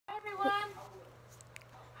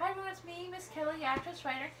it's me, Miss Kelly, actress,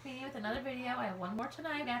 writer, comedian, with another video. I have one more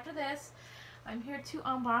tonight after this. I'm here to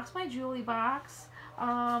unbox my Jewely box.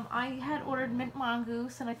 I had ordered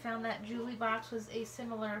MintMongoose and I found that Jewely box was a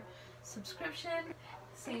similar subscription,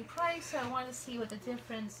 same price, so I wanted to see what the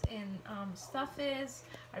difference in stuff is.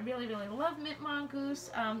 I really love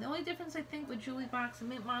MintMongoose. The only difference I think with Jewely box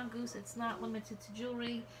and MintMongoose, it's not limited to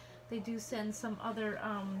jewelry. They do send some other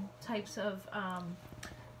types of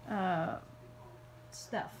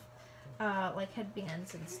stuff, like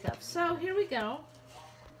headbands and stuff. So here we go,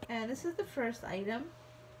 and this is the first item.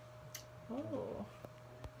 Oh,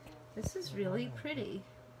 this is really pretty.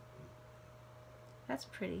 That's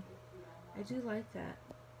pretty. I do like that.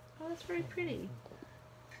 Oh, that's very pretty.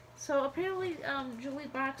 So apparently Jewely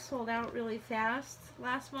box sold out really fast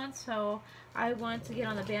last month, so I want to get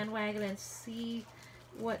on the bandwagon and see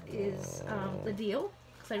what is the deal,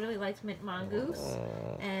 because I really liked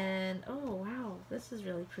MintMongoose. And oh wow, this is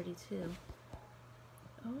really pretty too.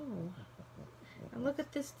 Oh, and look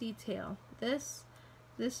at this detail. This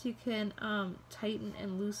you can tighten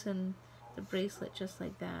and loosen the bracelet just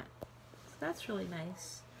like that. So that's really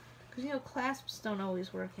nice, because you know clasps don't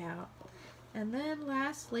always work out. And then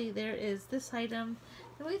lastly, there is this item.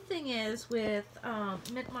 The only thing is with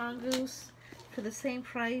MintMongoose, for the same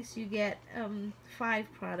price you get 5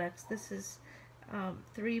 products. This is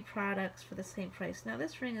 3 products for the same price. Now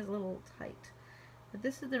this ring is a little tight, but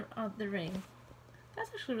this is the ring.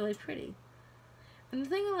 That's actually really pretty. And the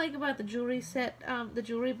thing I like about the jewelry set, the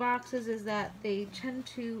jewelry boxes, is that they tend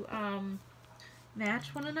to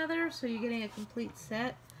match one another, so you're getting a complete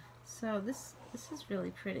set. So this is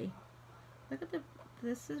really pretty. Look at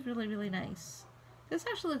this is really nice. This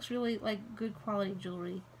actually looks really like good quality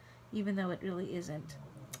jewelry, even though it really isn't.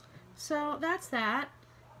 So that's that,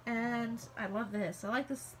 and I love this. I like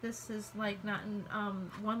this. This is like not in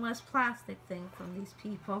one less plastic thing from these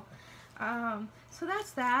people. So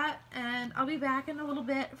that's that, and I'll be back in a little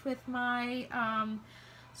bit with my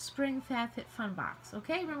Spring FabFitFun box.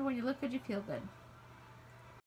 Okay, remember, when you look good, you feel good.